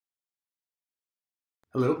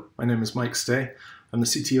Hello, my name is Mike Stay. I'm the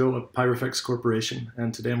CTO of Pyrofex Corporation,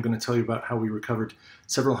 and today I'm going to tell you about how we recovered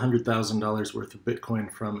several $100,000 worth of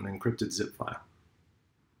Bitcoin from an encrypted zip file.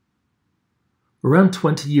 Around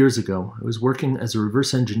 20 years ago, I was working as a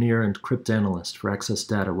reverse engineer and cryptanalyst for Access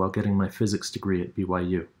Data while getting my physics degree at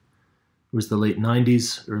BYU. It was the late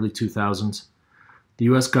 90s, early 2000s. The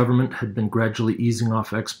US government had been gradually easing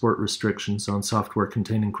off export restrictions on software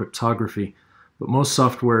containing cryptography, but most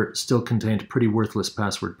software still contained pretty worthless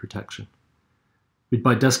password protection. We'd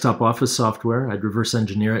buy desktop office software, I'd reverse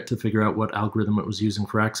engineer it to figure out what algorithm it was using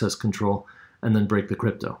for access control, and then break the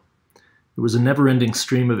crypto. It was a never-ending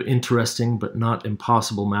stream of interesting but not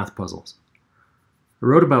impossible math puzzles. I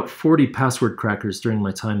wrote about 40 password crackers during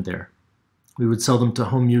my time there. We would sell them to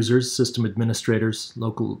home users, system administrators,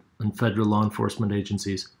 local and federal law enforcement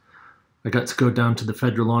agencies. I got to go down to the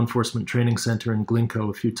Federal Law Enforcement Training Center in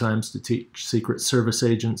Glencoe a few times to teach Secret Service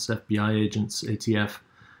agents, FBI agents, ATF,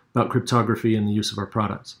 about cryptography and the use of our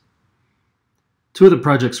products. Two of the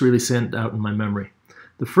projects really stand out in my memory.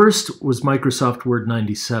 The first was Microsoft Word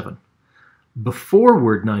 97. Before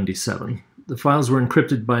Word 97, the files were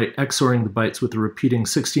encrypted by XORing the bytes with a repeating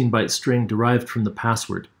 16-byte string derived from the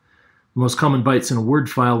password. The most common bytes in a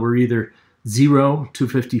Word file were either 0,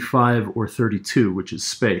 255, or 32, which is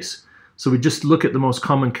space. So we just look at the most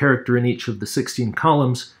common character in each of the 16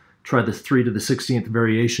 columns, try the 3 to the 16th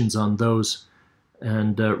variations on those,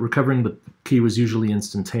 and recovering the key was usually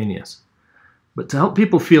instantaneous. But to help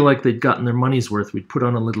people feel like they'd gotten their money's worth, we'd put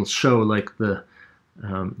on a little show like the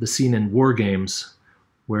scene in War Games,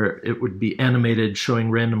 where it would be animated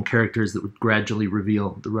showing random characters that would gradually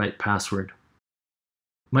reveal the right password.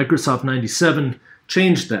 Microsoft 97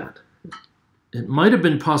 changed that. It might have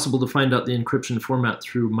been possible to find out the encryption format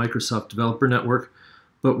through Microsoft Developer Network,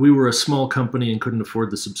 but we were a small company and couldn't afford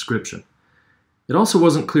the subscription. It also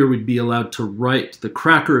wasn't clear we'd be allowed to write the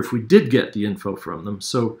cracker if we did get the info from them,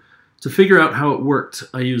 so to figure out how it worked,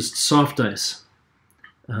 I used soft ice.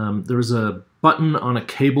 There was a button on a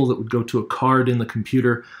cable that would go to a card in the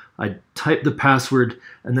computer. I'd type the password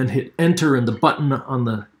and then hit enter and the button on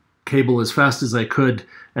the cable as fast as I could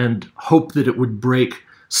and hope that it would break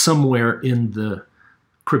somewhere in the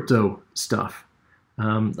crypto stuff.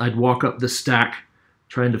 I'd walk up the stack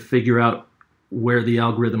trying to figure out where the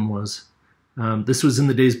algorithm was. This was in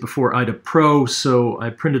the days before IDA Pro, so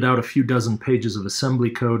I printed out a few dozen pages of assembly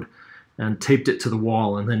code and taped it to the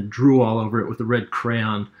wall and then drew all over it with a red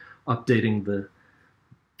crayon, updating the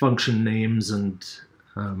function names and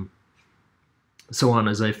so on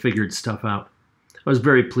as I figured stuff out. I was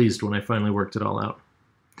very pleased when I finally worked it all out.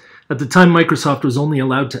 At the time, Microsoft was only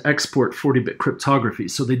allowed to export 40-bit cryptography,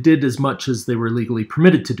 so they did as much as they were legally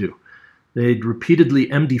permitted to do. They'd repeatedly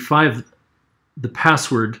MD5 the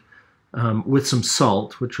password with some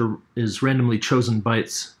salt, which is randomly chosen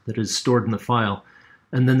bytes that is stored in the file,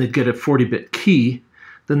 and then they'd get a 40-bit key.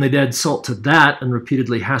 Then they'd add salt to that and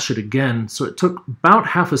repeatedly hash it again, so it took about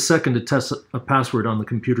half a second to test a password on the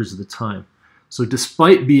computers at the time. So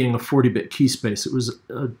despite being a 40-bit key space, it was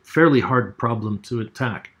a fairly hard problem to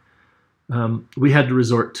attack. We had to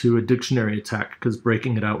resort to a dictionary attack because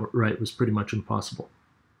breaking it outright was pretty much impossible.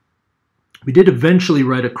 We did eventually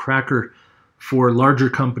write a cracker for larger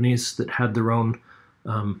companies that had their own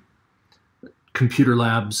computer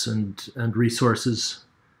labs and resources,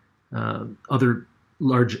 other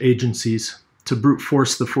large agencies, to brute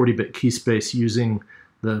force the 40-bit key space using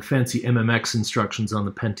the fancy MMX instructions on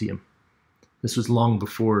the Pentium. This was long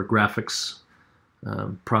before graphics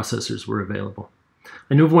processors were available.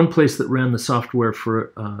 I knew of one place that ran the software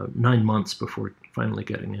for 9 months before finally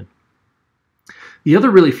getting in. The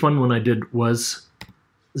other really fun one I did was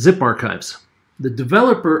zip archives. The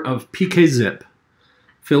developer of PKZip,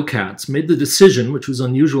 Phil Katz, made the decision, which was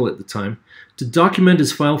unusual at the time, to document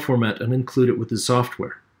his file format and include it with his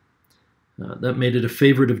software. That made it a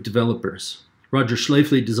favorite of developers. Roger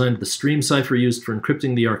Schlafly designed the stream cipher used for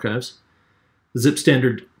encrypting the archives. The zip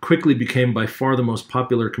standard quickly became by far the most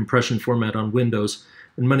popular compression format on Windows,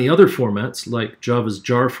 and many other formats, like Java's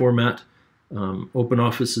jar format,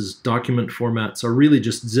 OpenOffice's document formats, are really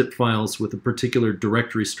just zip files with a particular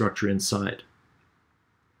directory structure inside.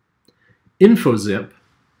 InfoZip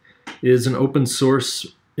is an open source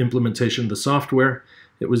implementation of the software.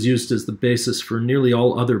 It was used as the basis for nearly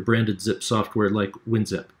all other branded zip software like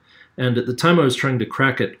WinZip. And at the time I was trying to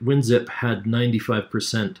crack it, WinZip had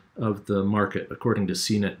 95% of the market, according to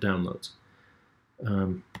CNET downloads.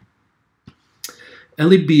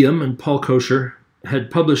 Eli Biam and Paul Kosher had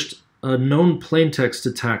published a known plaintext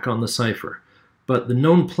attack on the cipher, but the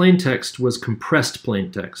known plaintext was compressed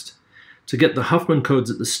plaintext. To get the Huffman codes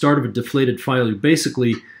at the start of a deflated file, you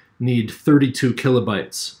basically need 32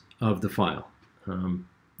 kilobytes of the file.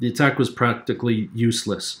 The attack was practically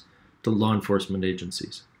useless to law enforcement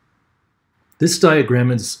agencies. This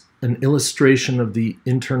diagram is an illustration of the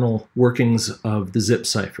internal workings of the zip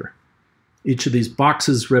cipher. Each of these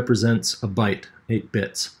boxes represents a byte, 8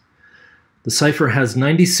 bits. The cipher has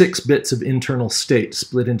 96 bits of internal state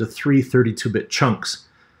split into 3 32-bit chunks.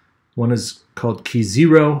 One is called key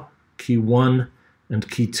 0, key 1, and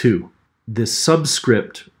key 2. This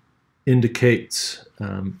subscript indicates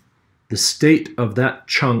the state of that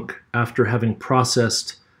chunk after having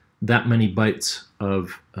processed that many bytes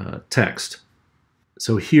of text.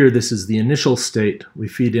 So here, this is the initial state. We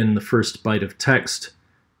feed in the first byte of text,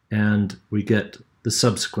 and we get the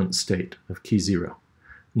subsequent state of key 0.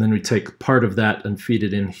 And then we take part of that and feed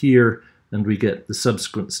it in here, and we get the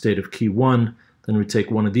subsequent state of key 1. Then we take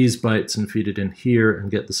one of these bytes and feed it in here and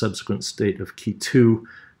get the subsequent state of key 2.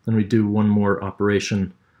 Then we do one more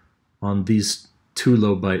operation on these 2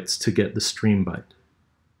 low bytes to get the stream byte.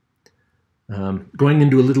 Going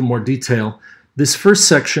into a little more detail, this first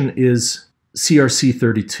section is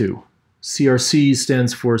CRC32. CRC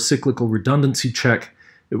stands for Cyclical Redundancy Check.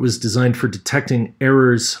 It was designed for detecting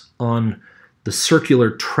errors on the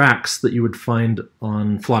circular tracks that you would find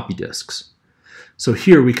on floppy disks. So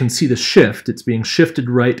here we can see the shift. It's being shifted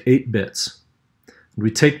right 8 bits. And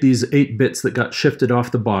we take these 8 bits that got shifted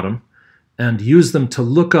off the bottom and use them to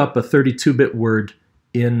look up a 32-bit word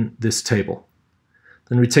in this table.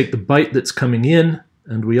 Then we take the byte that's coming in,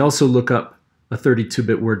 and we also look up a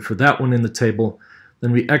 32-bit word for that one in the table.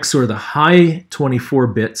 Then we XOR the high 24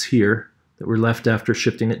 bits here that were left after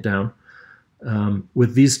shifting it down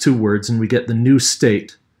with these 2 words, and we get the new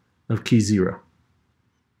state of key 0.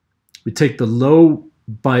 We take the low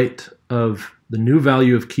byte of the new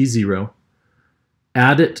value of key 0,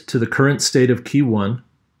 add it to the current state of key 1,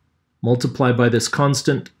 multiply by this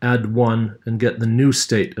constant, add 1, and get the new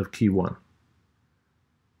state of key 1.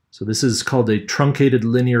 So this is called a truncated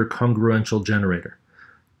linear congruential generator.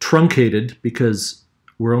 Truncated because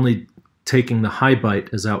we're only taking the high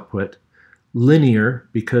byte as output, linear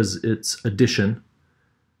because it's addition,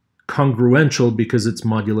 congruential because it's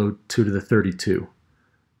modulo 2 to the 32,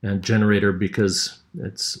 and generator because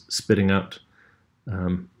it's spitting out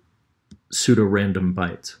pseudo-random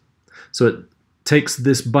bytes. So it takes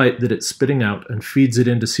this byte that it's spitting out and feeds it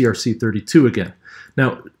into CRC32 again.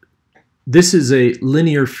 Now, this is a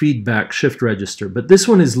linear feedback shift register, but this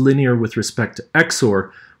one is linear with respect to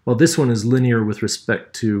XOR, while this one is linear with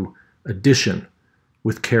respect to addition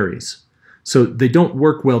with carries. So they don't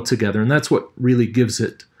work well together, and that's what really gives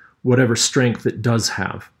it whatever strength it does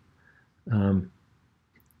have.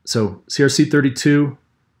 So CRC32,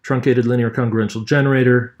 truncated linear congruential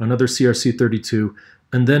generator, another CRC32,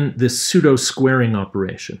 and then this pseudo-squaring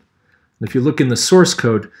operation. And if you look in the source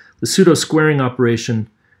code, the pseudo-squaring operation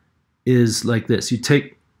is like this. You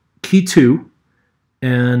take key 2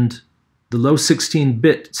 and the low 16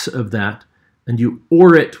 bits of that, and you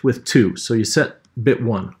OR it with 2. So you set bit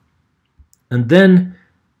 1. And then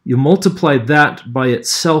you multiply that by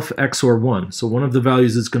itself XOR 1. So one of the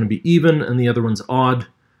values is going to be even and the other one's odd.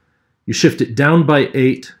 You shift it down by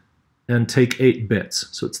 8 and take 8 bits.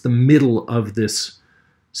 So it's the middle of this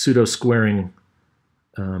pseudo-squaring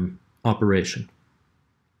operation.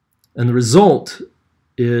 And the result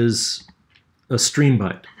is a stream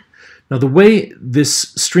byte. Now the way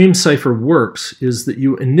this stream cipher works is that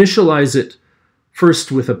you initialize it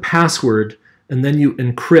first with a password, and then you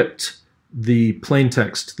encrypt the plain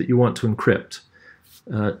text that you want to encrypt.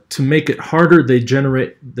 To make it harder, they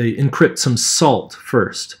encrypt some salt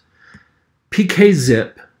first.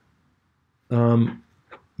 PKZip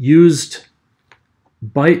used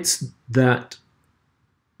bytes that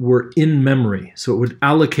were in memory, so it would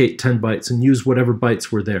allocate 10 bytes and use whatever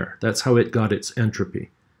bytes were there. That's how it got its entropy.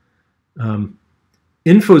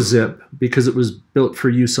 InfoZip, because it was built for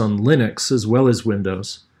use on Linux as well as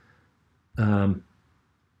Windows,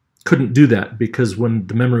 couldn't do that because when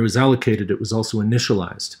the memory was allocated, it was also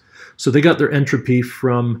initialized. So they got their entropy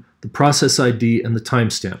from the process ID and the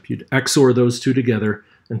timestamp. You'd XOR those two together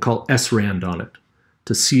and call srand on it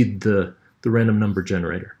to seed the random number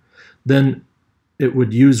generator. Then it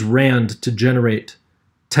would use rand to generate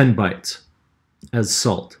 10 bytes as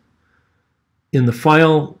salt. In the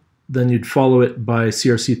file, then you'd follow it by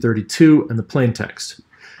CRC32 and the plain text.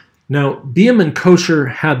 Now, Beam and Kosher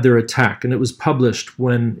had their attack, and it was published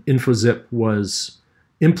when InfoZip was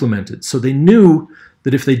implemented. So they knew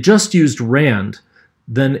that if they just used rand,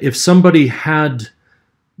 then if somebody had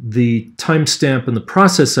the timestamp and the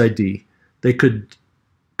process ID, they could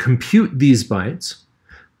compute these bytes.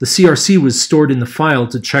 The CRC was stored in the file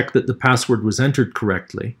to check that the password was entered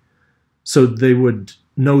correctly. So they would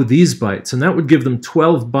know these bytes, and that would give them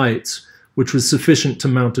 12 bytes, which was sufficient to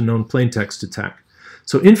mount a known plaintext attack.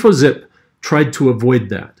 So InfoZip tried to avoid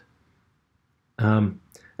that. And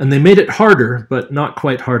they made it harder, but not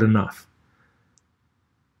quite hard enough.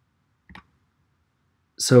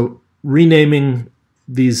 So renaming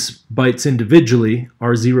these bytes individually,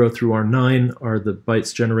 R0 through R9 are the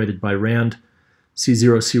bytes generated by RAND,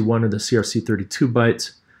 C0, C1 are the CRC32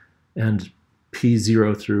 bytes, and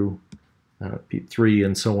P0 through P3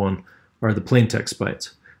 and so on are the plaintext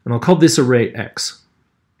bytes. And I'll call this array X.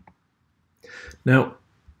 Now,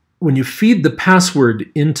 when you feed the password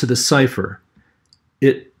into the cipher,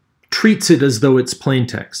 it treats it as though it's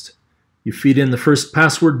plaintext. You feed in the first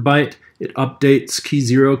password byte, it updates key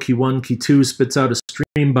 0, key 1, key 2, spits out a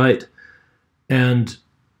stream byte, and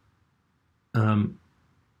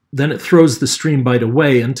then it throws the stream byte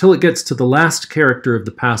away until it gets to the last character of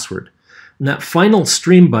the password. And that final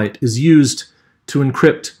stream byte is used to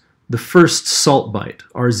encrypt the first salt byte,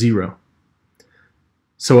 R0.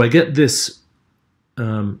 So I get this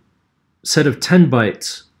set of 10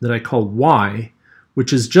 bytes that I call Y,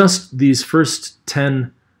 which is just these first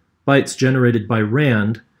 10 bytes generated by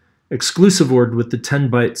RAND, exclusive ordered with the 10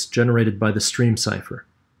 bytes generated by the stream cipher.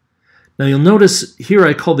 Now you'll notice here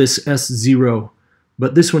I call this S0,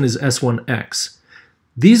 but this one is S1X.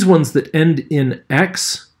 These ones that end in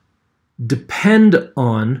X depend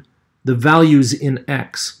on the values in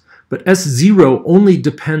X, but S0 only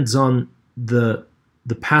depends on the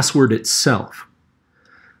password itself.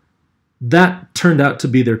 That turned out to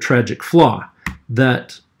be their tragic flaw,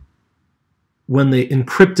 that when they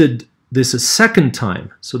encrypted this a second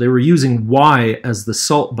time, so they were using Y as the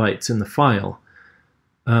salt bytes in the file,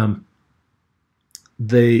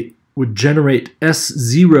 they would generate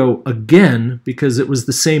S0 again because it was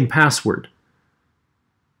the same password.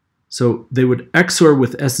 So they would XOR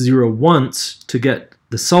with S0 once to get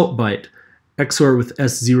the salt byte, XOR with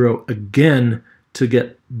S0 again to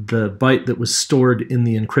get the byte that was stored in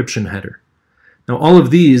the encryption header. Now all of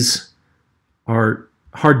these are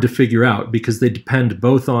hard to figure out because they depend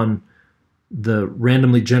both on the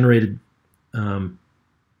randomly generated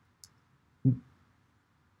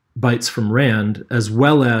bytes from RAND as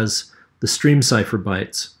well as the stream cipher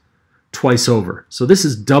bytes twice over. So this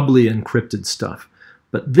is doubly encrypted stuff.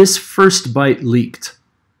 But this first byte leaked.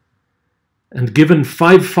 And given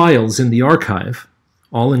 5 files in the archive,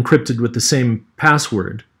 all encrypted with the same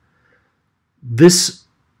password, this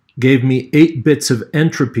gave me 8 bits of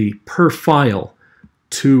entropy per file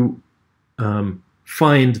to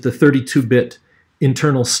find the 32-bit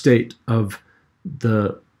internal state of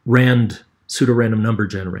the RAND pseudorandom number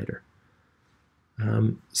generator.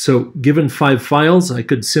 So given 5 files, I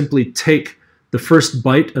could simply take the first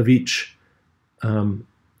byte of each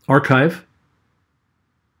archive,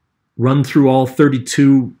 run through all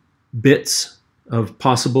 32 bits of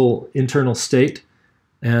possible internal state,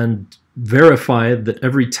 and verify that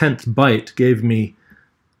every 10th byte gave me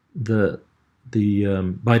the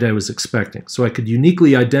byte I was expecting. So I could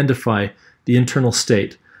uniquely identify the internal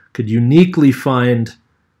state, could uniquely find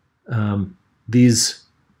these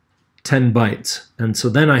 10 bytes, and so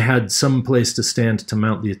then I had some place to stand to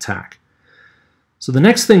mount the attack. So the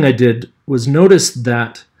next thing I did was notice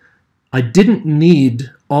that I didn't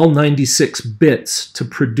need all 96 bits to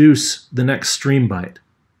produce the next stream byte.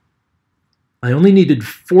 I only needed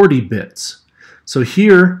 40 bits. So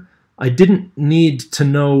here I didn't need to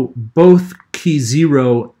know both key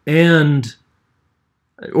 0 and,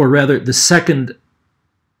 or rather the second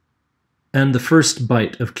and the first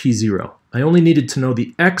byte of key 0. I only needed to know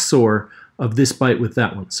the XOR of this byte with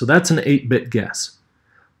that one. So that's an 8-bit guess.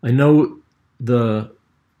 I know the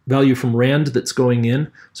value from RAND that's going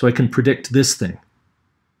in, so I can predict this thing.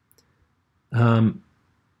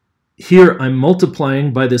 Here I'm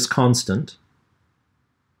multiplying by this constant.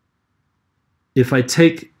 If I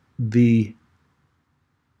take I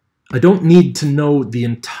don't need to know the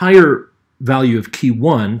entire value of key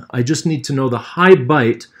 1, I just need to know the high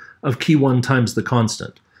byte of key 1 times the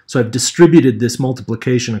constant. So I've distributed this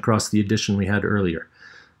multiplication across the addition we had earlier.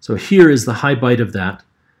 So here is the high byte of that.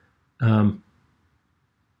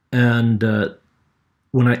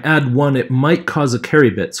 When I add 1, it might cause a carry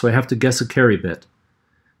bit, so I have to guess a carry bit.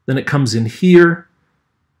 Then it comes in here.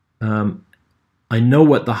 I know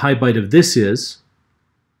what the high byte of this is.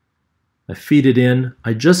 I feed it in.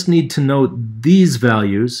 I just need to know these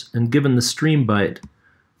values, and given the stream byte,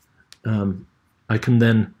 I can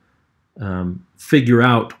then figure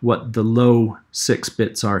out what the low 6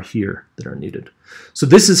 bits are here that are needed. So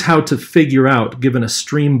this is how to figure out, given a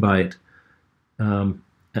stream byte,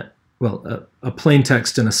 a plain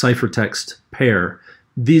text and a ciphertext pair,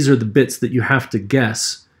 these are the bits that you have to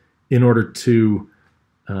guess in order to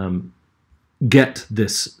get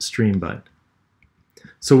this stream byte.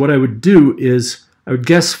 So what I would do is I would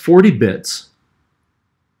guess 40 bits,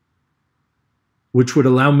 which would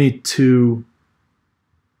allow me to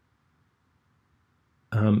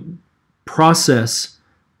process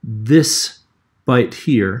this byte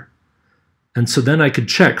here. And so then I could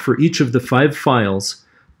check for each of the 5 files,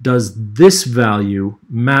 does this value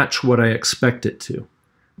match what I expect it to?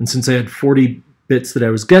 And since I had 40 bits that I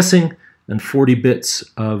was guessing and 40 bits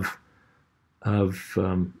of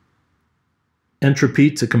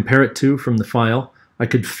entropy to compare it to from the file, I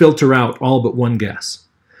could filter out all but one guess.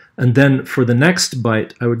 And then for the next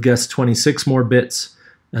byte, I would guess 26 more bits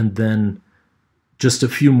and then just a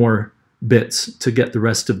few more bits to get the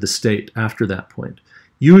rest of the state after that point.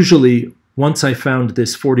 Usually, once I found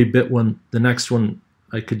this 40-bit one, the next one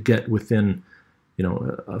I could get within,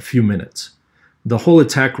 a few minutes. The whole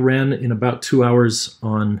attack ran in about 2 hours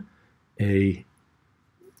on a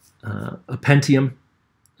Pentium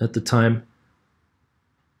at the time.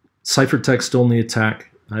 Ciphertext only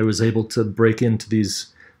attack. I was able to break into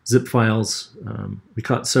these zip files. We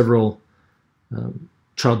caught several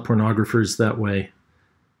child pornographers that way,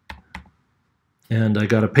 and I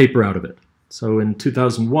got a paper out of it. So in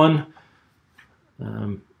 2001,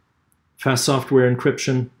 fast software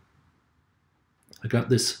encryption, I got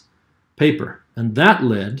this paper, and that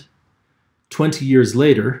led 20 years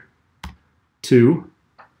later to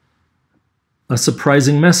a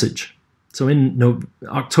surprising message. So in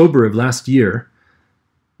October of last year,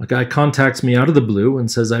 a guy contacts me out of the blue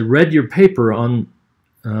and says, I read your paper on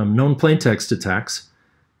known plaintext attacks,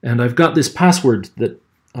 and I've got this password that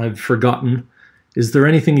I've forgotten. Is there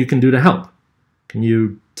anything you can do to help? Can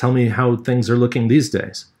you tell me how things are looking these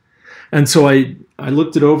days? And so I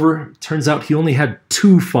looked it over. Turns out he only had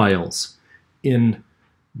 2 files in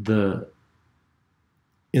the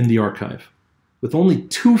archive. With only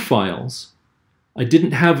 2 files, I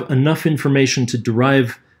didn't have enough information to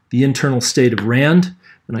derive the internal state of RAND,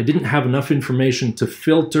 and I didn't have enough information to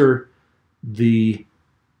filter the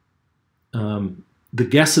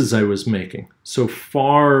guesses I was making. So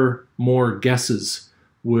far more guesses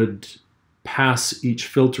would pass each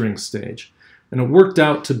filtering stage. And it worked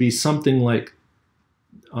out to be something like,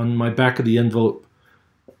 on my back of the envelope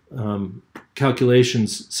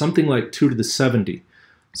calculations, something like 2 to the 70.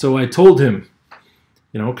 So I told him,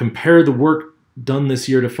 compare the work done this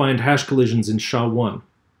year to find hash collisions in SHA-1.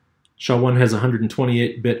 SHA-1 has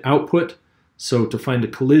 128-bit output, so to find a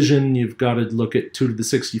collision, you've got to look at 2 to the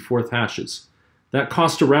 64th hashes. That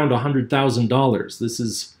cost around $100,000. This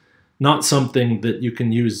is not something that you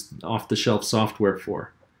can use off-the-shelf software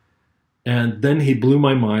for. And then he blew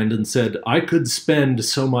my mind and said, I could spend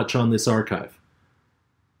so much on this archive.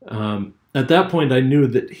 At that point, I knew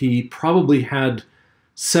that he probably had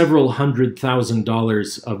several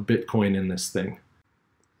 $100,000 of Bitcoin in this thing.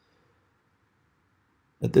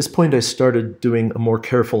 At this point, I started doing a more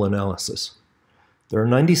careful analysis. There are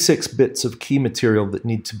 96 bits of key material that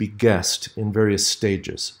need to be guessed in various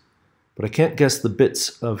stages. But I can't guess the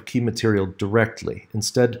bits of key material directly.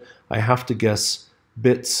 Instead, I have to guess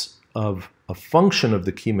bits of a function of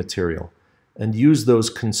the key material and use those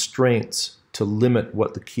constraints to limit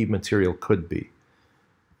what the key material could be.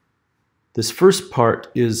 This first part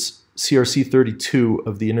is CRC32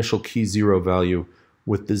 of the initial key 0 value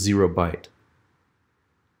with the 0 byte.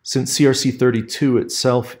 Since CRC32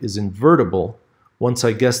 itself is invertible, once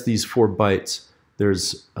I guess these 4 bytes,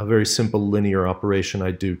 there's a very simple linear operation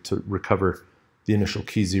I do to recover the initial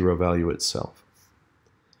key 0 value itself.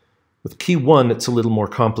 With key 1, it's a little more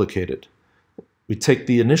complicated. We take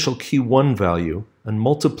the initial key 1 value and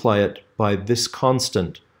multiply it by this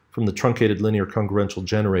constant from the truncated linear congruential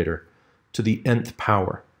generator to the nth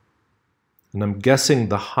power. And I'm guessing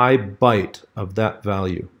the high byte of that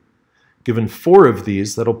value. Given 4 of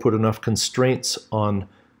these, that'll put enough constraints on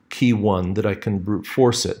key 1 that I can brute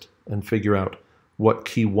force it and figure out what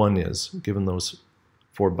key 1 is, given those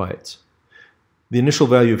 4 bytes. The initial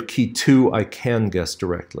value of key 2 I can guess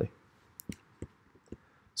directly.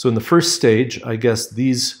 So in the first stage, I guess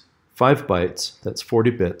these 5 bytes, that's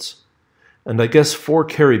 40 bits, and I guess 4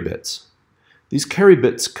 carry bits. These carry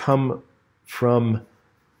bits come from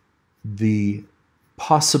the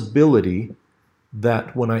possibility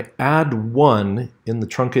that when I add 1 in the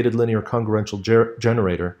truncated linear congruential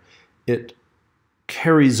generator, it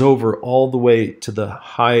carries over all the way to the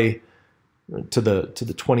to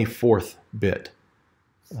the 24th bit,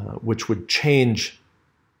 which would change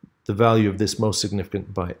the value of this most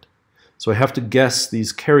significant byte. So I have to guess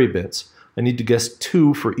these carry bits. I need to guess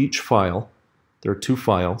 2 for each file. There are 2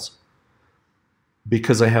 files.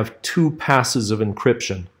 because I have 2 passes of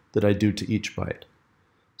encryption that I do to each byte.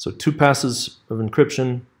 So 2 passes of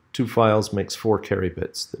encryption, 2 files makes 4 carry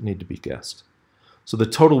bits that need to be guessed. So the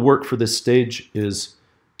total work for this stage is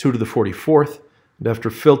 2 to the 44th, and after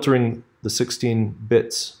filtering the 16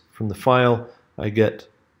 bits from the file, I get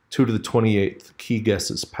 2 to the 28th key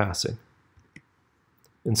guesses passing.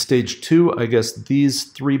 In stage 2, I guess these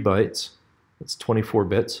 3 bytes, that's 24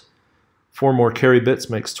 bits. 4 more carry bits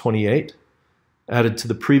makes 28. Added to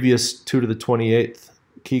the previous 2 to the 28th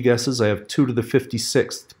key guesses, I have 2 to the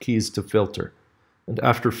 56th keys to filter. And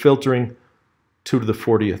after filtering, 2 to the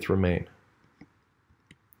 40th remain.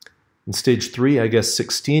 In stage 3, I guess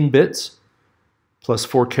 16 bits plus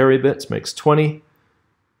 4 carry bits makes 20.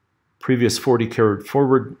 Previous 40 carried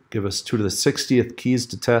forward give us 2 to the 60th keys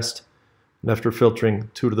to test. And after filtering,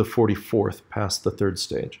 2 to the 44th past the 3rd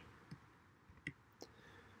stage.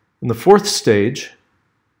 In the 4th stage,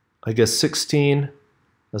 I guess 16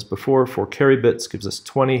 as before, 4 carry bits gives us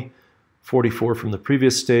 20. 44 from the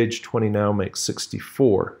previous stage, 20 now makes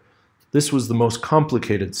 64. This was the most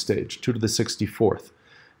complicated stage, 2 to the 64th.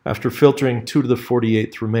 After filtering, 2 to the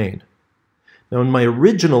 48th remain. Now in my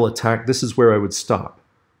original attack, this is where I would stop.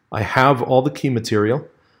 I have all the key material.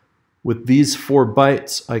 With these 4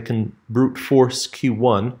 bytes, I can brute force key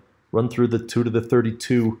 1, run through the 2 to the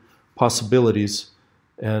 32 possibilities,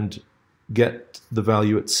 and get the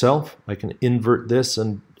value itself. I can invert this,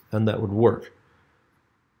 and that would work.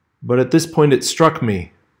 But at this point, it struck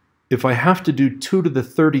me, if I have to do 2 to the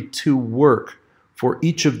 32 work for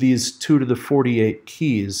each of these 2 to the 48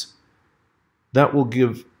 keys, that will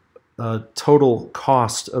give a total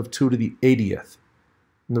cost of 2 to the 80th.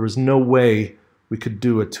 And there was no way we could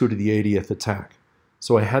do a 2 to the 80th attack.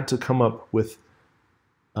 So I had to come up with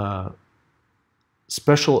a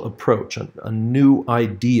special approach, a new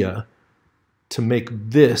idea to make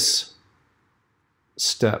this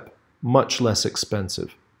step much less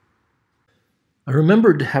expensive. I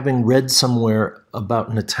remembered having read somewhere about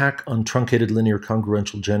an attack on truncated linear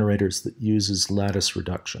congruential generators that uses lattice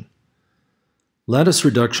reduction. Lattice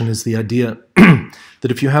reduction is the idea that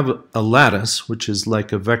if you have a lattice, which is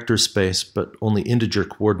like a vector space but only integer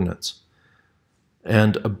coordinates,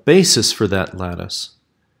 and a basis for that lattice,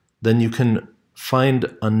 then you can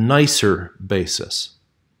find a nicer basis,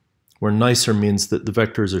 where nicer means that the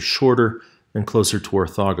vectors are shorter and closer to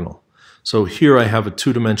orthogonal. So here I have a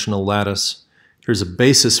 2-dimensional lattice. Here's a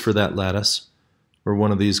basis for that lattice, where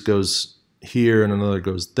one of these goes here and another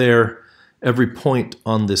goes there. Every point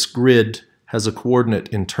on this grid has a coordinate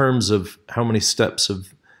in terms of how many steps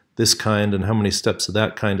of this kind and how many steps of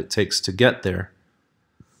that kind it takes to get there.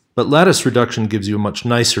 But lattice reduction gives you a much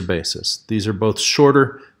nicer basis. These are both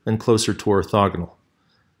shorter and closer to orthogonal.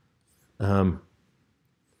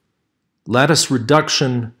 Lattice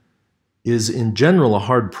reduction is in general a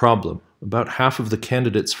hard problem. About half of the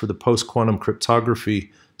candidates for the post-quantum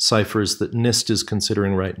cryptography ciphers that NIST is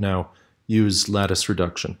considering right now use lattice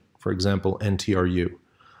reduction, for example, NTRU.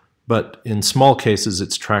 But in small cases,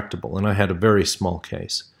 it's tractable, and I had a very small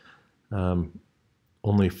case,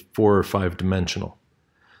 only 4 or 5 dimensional.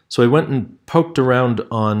 So I went and poked around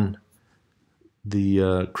on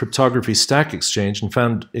the cryptography stack exchange and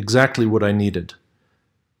found exactly what I needed.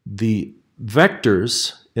 The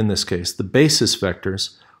vectors, in this case, the basis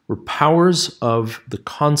vectors, were powers of the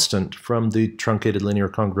constant from the truncated linear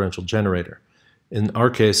congruential generator. In our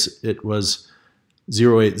case, it was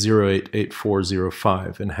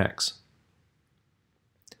 08088405 in hex.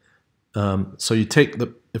 So you take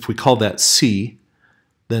if we call that C,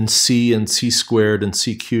 then C and C squared and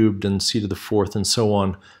C cubed and C to the 4th and so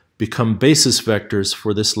on become basis vectors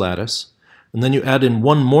for this lattice. And then you add in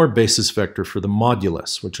one more basis vector for the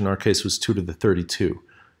modulus, which in our case was 2 to the 32,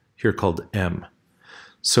 here called M.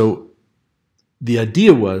 So the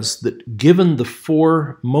idea was that given the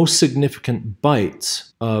 4 most significant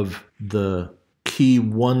bytes of the key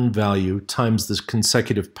 1 value times the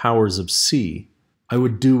consecutive powers of C, I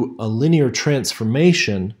would do a linear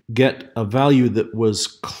transformation, get a value that was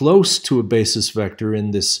close to a basis vector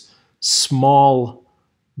in this small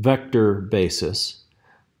vector basis,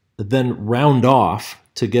 then round off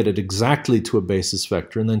to get it exactly to a basis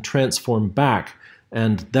vector, and then transform back,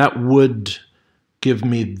 and that would give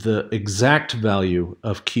me the exact value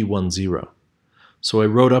of key 10. So I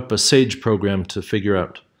wrote up a Sage program to figure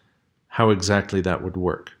out how exactly that would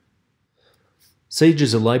work. Sage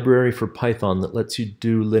is a library for Python that lets you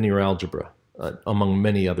do linear algebra, among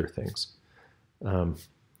many other things.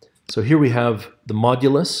 So here we have the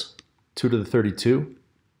modulus, 2 to the 32.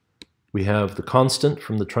 We have the constant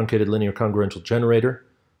from the truncated linear congruential generator.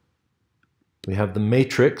 We have the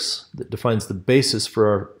matrix that defines the basis for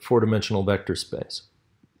our four-dimensional vector space.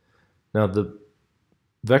 Now the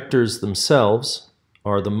vectors themselves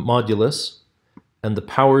are the modulus and the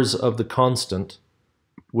powers of the constant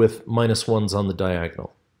with -1s on the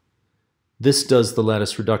diagonal. This does the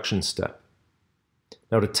lattice reduction step.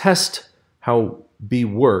 Now to test how B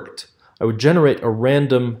worked, I would generate a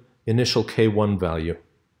random initial K1 value,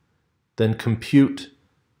 then compute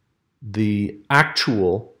the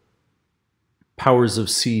actual powers of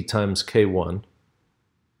C times K1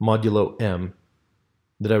 modulo M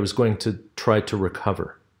that I was going to try to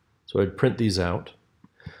recover. So I'd print these out.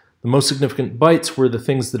 The most significant bytes were the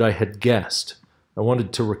things that I had guessed. I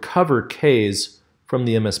wanted to recover Ks from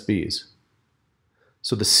the MSBs.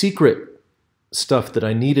 So the secret stuff that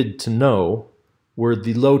I needed to know were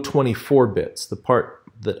the low 24 bits, the part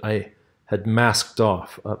that I had masked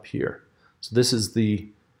off up here. So this is the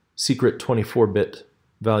secret 24-bit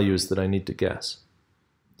values that I need to guess.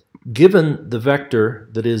 Given the vector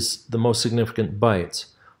that is the most significant bytes,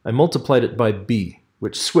 I multiplied it by B,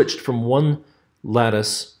 which switched from one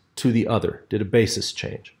lattice to the other, did a basis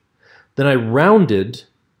change. Then I rounded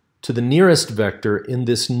to the nearest vector in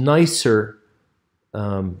this nicer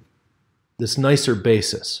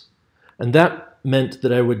basis. And that meant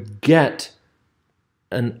that I would get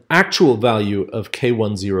an actual value of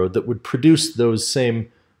K10 that would produce those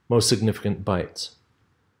same most significant bytes.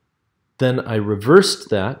 Then I reversed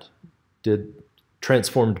that,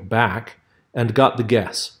 transformed back, and got the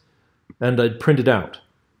guess. And I'd print it out.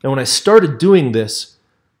 And when I started doing this,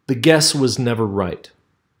 the guess was never right,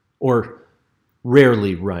 or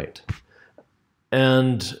rarely right.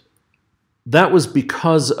 And that was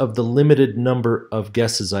because of the limited number of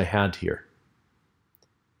guesses I had here.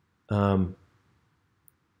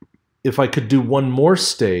 If I could do one more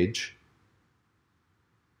stage,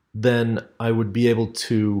 then I would be able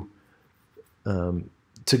to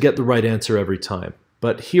get the right answer every time.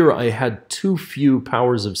 But here I had too few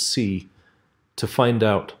powers of C to find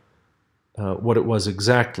out what it was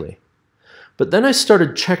exactly. But then I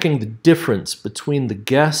started checking the difference between the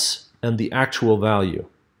guess and the actual value.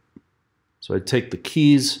 So I'd take the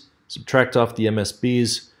keys, subtract off the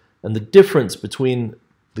MSBs, and the difference between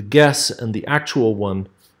the guess and the actual one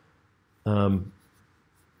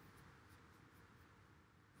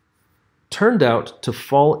turned out to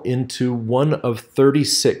fall into one of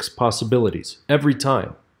 36 possibilities every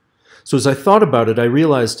time. So as I thought about it, I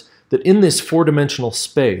realized that in this four-dimensional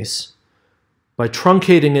space, by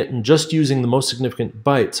truncating it and just using the most significant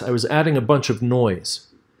bytes, I was adding a bunch of noise.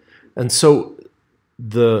 And so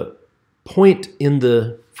the point in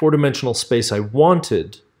the four-dimensional space I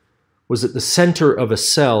wanted was at the center of a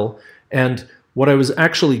cell, and what I was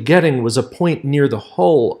actually getting was a point near the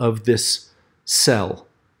hull of this cell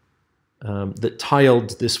that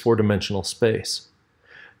tiled this four-dimensional space.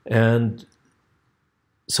 And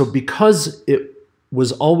so because it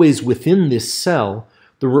was always within this cell,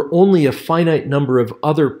 there were only a finite number of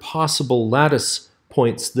other possible lattice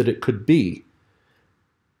points that it could be.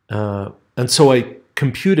 And so I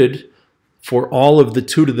computed for all of the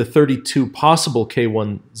 2 to the 32 possible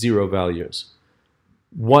K10 values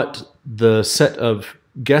what the set of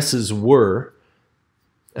guesses were,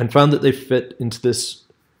 and found that they fit into this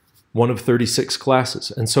one of 36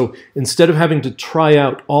 classes. And so instead of having to try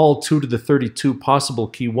out all 2 to the 32 possible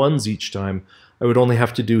K1s each time, I would only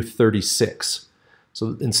have to do 36.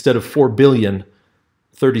 So instead of 4 billion,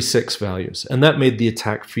 36 values. And that made the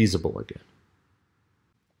attack feasible again.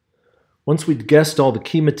 Once we'd guessed all the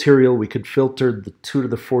key material, we could filter the 2 to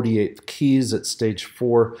the 48th keys at stage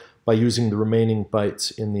 4 by using the remaining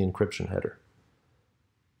bytes in the encryption header.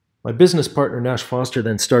 My business partner, Nash Foster,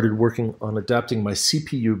 then started working on adapting my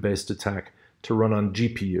CPU-based attack to run on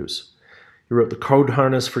GPUs. He wrote the code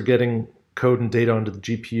harness for getting code and data onto the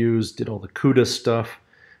GPUs, did all the CUDA stuff,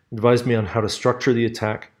 advised me on how to structure the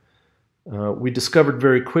attack. We discovered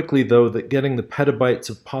very quickly, though, that getting the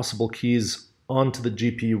petabytes of possible keys onto the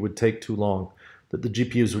GPU would take too long, that the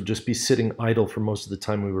GPUs would just be sitting idle for most of the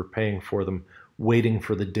time we were paying for them, waiting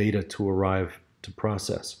for the data to arrive to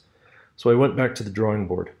process. So I went back to the drawing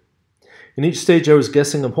board. In each stage I was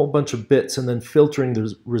guessing a whole bunch of bits and then filtering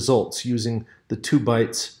the results using the 2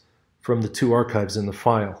 bytes from the 2 archives in the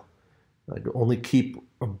file. I'd only keep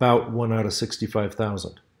about 1 out of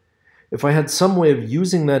 65,000. If I had some way of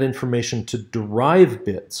using that information to derive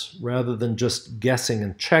bits rather than just guessing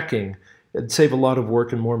and checking, it'd save a lot of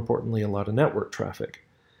work and, more importantly, a lot of network traffic.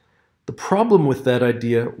 The problem with that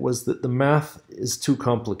idea was that the math is too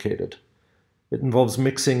complicated. It involves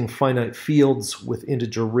mixing finite fields with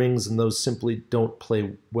integer rings, and those simply don't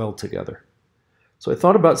play well together. So I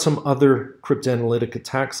thought about some other cryptanalytic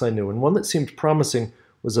attacks I knew, and one that seemed promising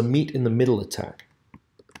was a meet-in-the-middle attack.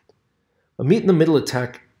 A meet-in-the-middle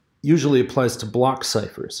attack usually applies to block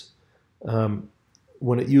ciphers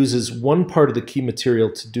when it uses one part of the key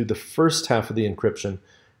material to do the first half of the encryption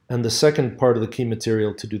and the second part of the key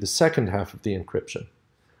material to do the second half of the encryption.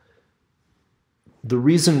 The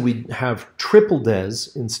reason we have triple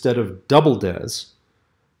DES instead of double DES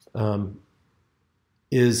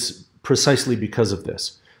is precisely because of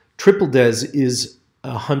this. Triple DES is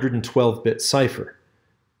a 112-bit cipher,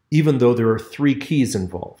 even though there are 3 keys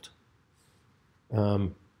involved.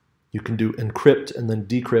 You can do encrypt and then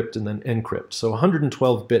decrypt and then encrypt. So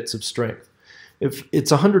 112 bits of strength. If it's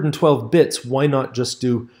 112 bits, why not just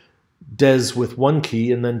do DES with one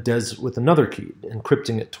key and then DES with another key,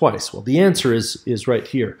 encrypting it twice? Well, the answer is right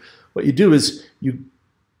here. What you do is you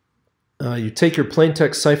take your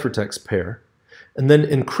plaintext ciphertext pair and then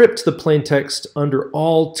encrypt the plaintext under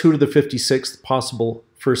all 2 to the 56th possible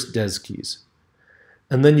first DES keys.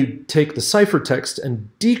 And then you take the ciphertext and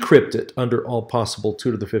decrypt it under all possible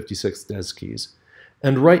 2 to the 56th DES keys.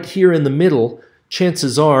 And right here in the middle,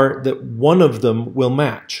 chances are that one of them will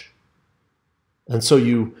match. And so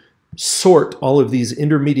you sort all of these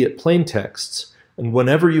intermediate plaintexts, and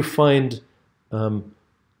whenever you find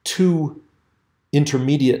 2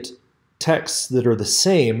 intermediate texts that are the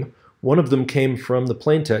same, one of them came from the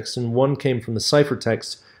plaintext and one came from the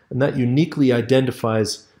ciphertext, and that uniquely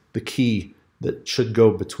identifies the key that should go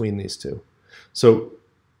between these two. So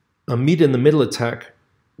a meet-in-the-middle attack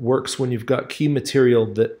works when you've got key material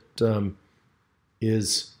that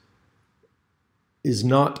is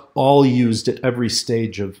not all used at every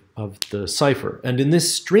stage of the cipher. And in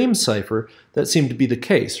this stream cipher, that seemed to be the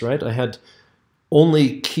case, right? I had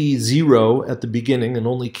only key 0 at the beginning and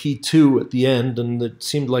only key 2 at the end, and it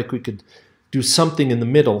seemed like we could do something in the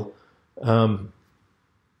middle, but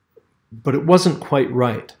it wasn't quite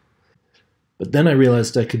right. But then I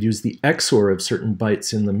realized I could use the XOR of certain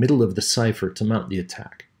bytes in the middle of the cipher to mount the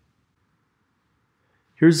attack.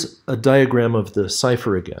 Here's a diagram of the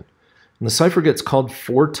cipher again. And the cipher gets called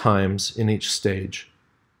 4 times in each stage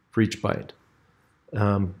for each byte.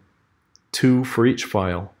 2 for each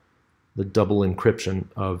file, the double encryption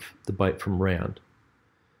of the byte from RAND.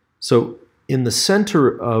 So in the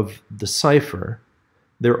center of the cipher,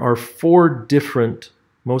 there are 4 different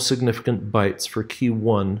most significant bytes for key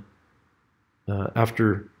 1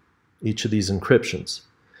 after each of these encryptions.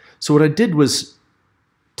 So what I did was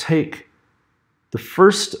take the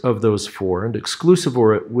first of those 4 and exclusive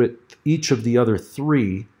OR it with each of the other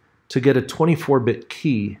 3 to get a 24-bit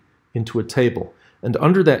key into a table. And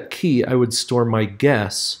under that key, I would store my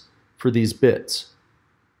guess for these bits.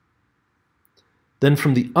 Then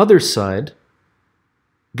from the other side,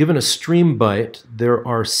 given a stream byte, there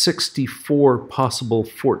are 64 possible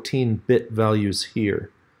 14-bit values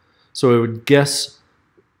here. So I would guess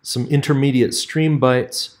some intermediate stream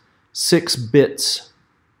bytes, 6 bits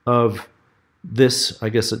of this, I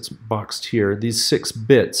guess it's boxed here, these 6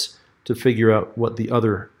 bits to figure out what the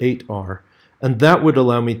other 8 are. And that would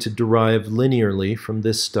allow me to derive linearly from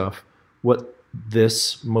this stuff what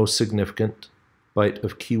this most significant byte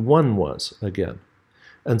of key 1 was again.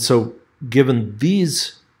 And so given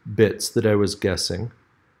these bits that I was guessing,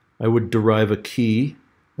 I would derive a key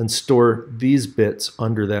and store these bits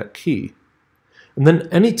under that key. And then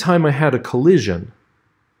anytime I had a collision,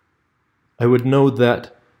 I would know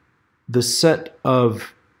that the set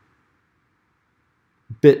of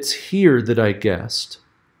bits here that I guessed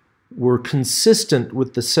were consistent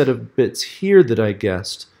with the set of bits here that I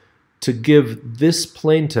guessed to give this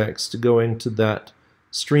plaintext going to that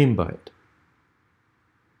stream byte.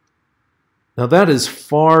 Now that is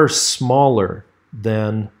far smaller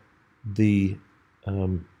than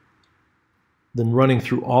running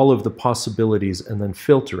through all of the possibilities and then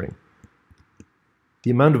filtering.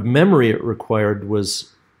 The amount of memory it required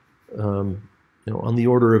was on the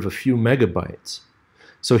order of a few megabytes.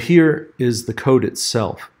 So here is the code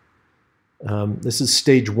itself. This is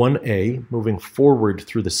stage 1A, moving forward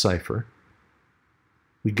through the cipher.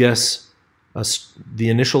 We guess the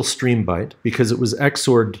initial stream byte. Because it was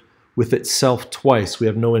XORed with itself twice, we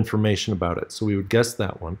have no information about it, so we would guess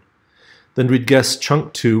that one. Then we'd guess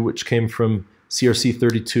chunk 2, which came from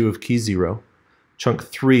CRC32 of key 0. Chunk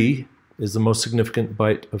 3 is the most significant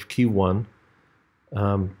byte of key 1.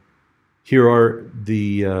 Here are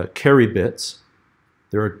the carry bits.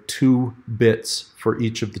 There are 2 bits for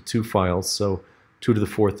each of the 2 files, so 2 to the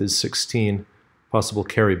 4th is 16 possible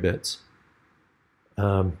carry bits.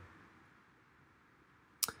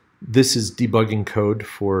 This is debugging code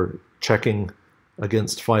for checking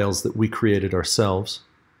against files that we created ourselves.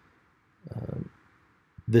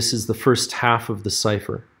 this is the first half of the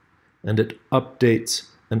cipher, and it updates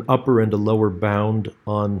an upper and a lower bound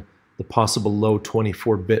on the possible low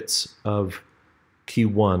 24 bits of key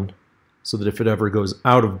 1, so that if it ever goes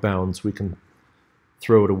out of bounds, we can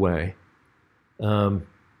throw it away.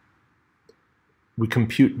 We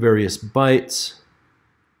compute various bytes,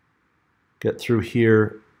 get through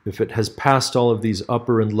here. If it has passed all of these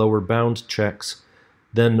upper and lower bound checks,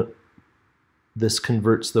 then this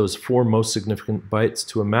converts those 4 most significant bytes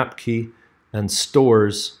to a map key and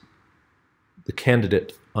stores the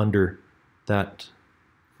candidate under that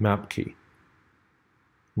map key.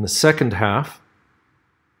 In the second half,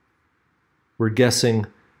 we're guessing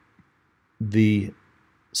the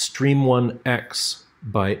stream1x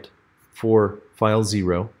byte for file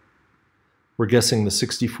 0. We're guessing the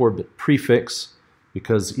 64-bit prefix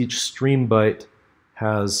because each stream byte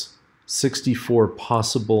has 64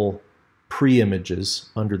 possible pre-images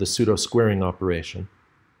under the pseudo-squaring operation.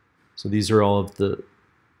 So these are all of the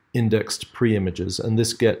indexed pre-images, and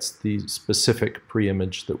this gets the specific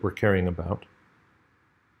pre-image that we're caring about.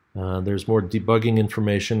 There's more debugging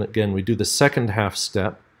information. Again, we do the second half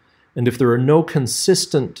step, and if there are no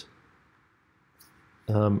consistent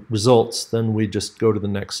results, then we just go to the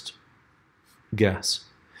next guess.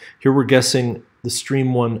 Here we're guessing the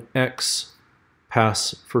stream1x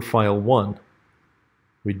pass for file 1.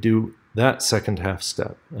 We do that second half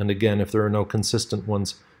step, and again, if there are no consistent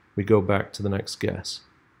ones, we go back to the next guess.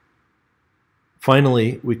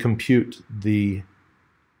 Finally, we compute the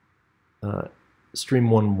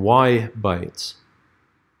stream1y bytes,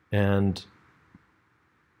 and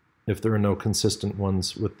if there are no consistent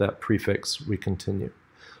ones with that prefix, we continue.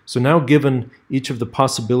 So now, given each of the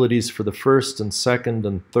possibilities for the first and second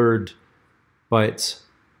and third bytes,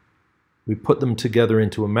 we put them together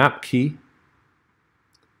into a map key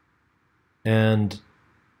and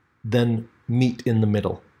then meet in the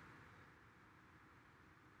middle.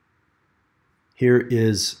 Here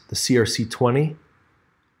is the CRC20.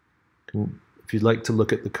 If you'd like to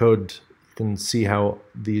look at the code, you can see how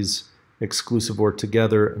these exclusive OR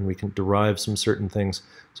together, and we can derive some certain things.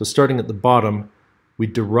 So starting at the bottom, we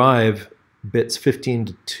derive bits 15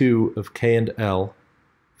 to 2 of K and L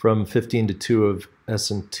from 15 to 2 of S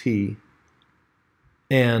and T,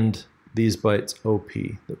 and these bytes OP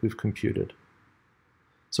that we've computed.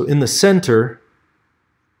 So in the center,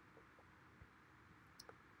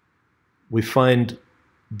 we find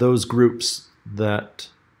those groups that,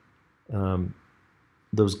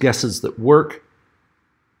 those guesses that work,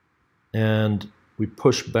 and we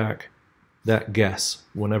push back that guess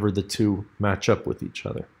whenever the two match up with each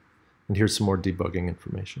other. And here's some more debugging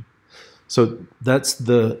information. So that's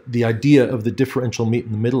the idea of the differential meet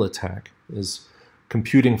in the middle attack, is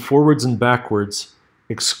computing forwards and backwards,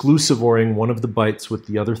 exclusive ORing one of the bytes with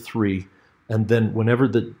the other 3, and then whenever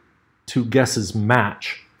the two guesses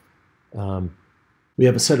match, we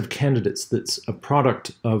have a set of candidates that's a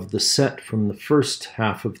product of the set from the first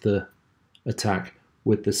half of the attack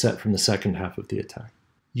with the set from the second half of the attack.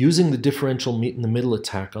 Using the differential meet in the middle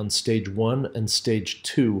attack on stage 1 and stage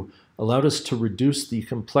 2 allowed us to reduce the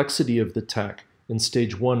complexity of the attack in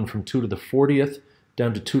stage 1 from 2 to the 40th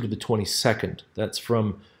down to 2 to the 22nd. That's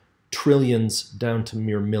from trillions down to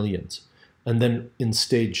mere millions. And then in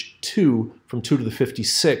stage 2, from 2 to the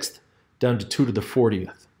 56th down to 2 to the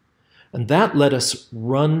 40th. And that let us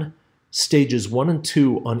run stages 1 and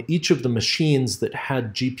 2 on each of the machines that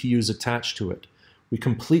had GPUs attached to it. We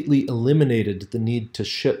completely eliminated the need to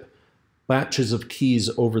ship batches of keys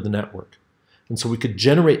over the network. And so we could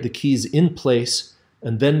generate the keys in place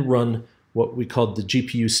and then run what we called the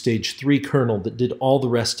GPU stage 3 kernel that did all the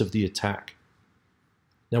rest of the attack.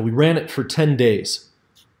 Now, we ran it for 10 days.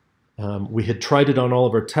 We had tried it on all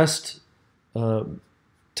of our test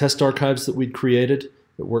archives that we'd created.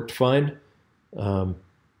 It worked fine.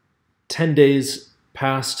 10 days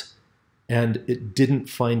passed, and it didn't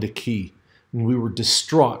find a key. And we were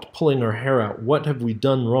distraught, pulling our hair out. What have we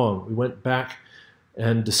done wrong? We went back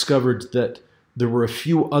and discovered that there were a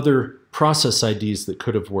few other process IDs that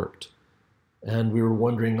could have worked. And we were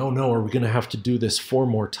wondering, oh no, are we going to have to do this 4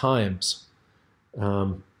 more times?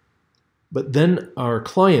 But then our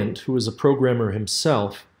client, who was a programmer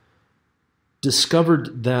himself,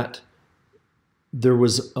 discovered that there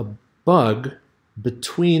was a bug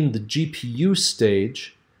between the GPU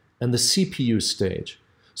stage and the CPU stage.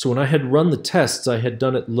 So when I had run the tests, I had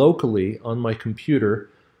done it locally on my computer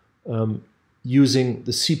using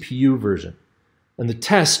the CPU version. And the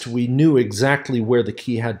test, we knew exactly where the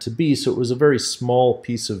key had to be, so it was a very small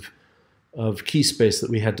piece of key space that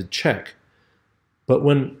we had to check. But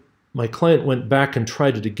when my client went back and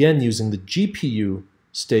tried it again using the GPU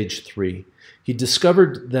stage 3. He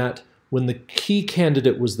discovered that when the key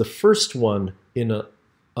candidate was the first one in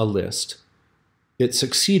a list, it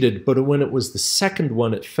succeeded, but when it was the second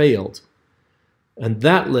one, it failed. And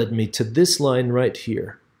that led me to this line right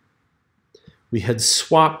here. We had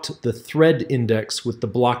swapped the thread index with the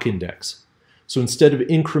block index. So instead of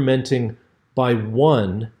incrementing by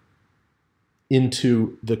 1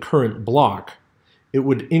 into the current block, it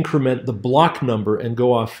would increment the block number and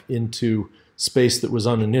go off into space that was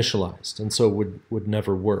uninitialized, and so would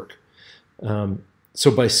never work. So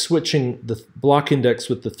by switching the block index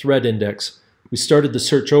with the thread index, we started the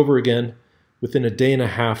search over again. Within a day and a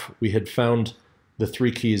half, we had found the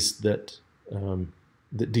 3 keys that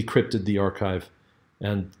decrypted the archive,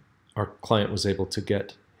 and our client was able to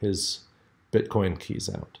get his Bitcoin keys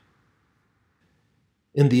out.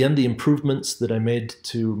 In the end, the improvements that I made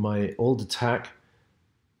to my old attack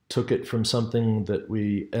took it from something that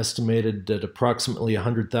we estimated at approximately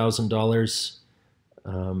 $100,000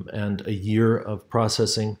 and a year of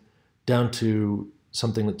processing down to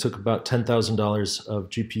something that took about $10,000 of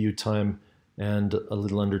GPU time and a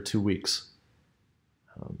little under 2 weeks.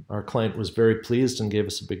 Our client was very pleased and gave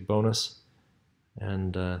us a big bonus,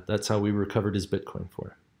 and that's how we recovered his Bitcoin for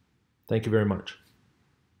it. Thank you very much.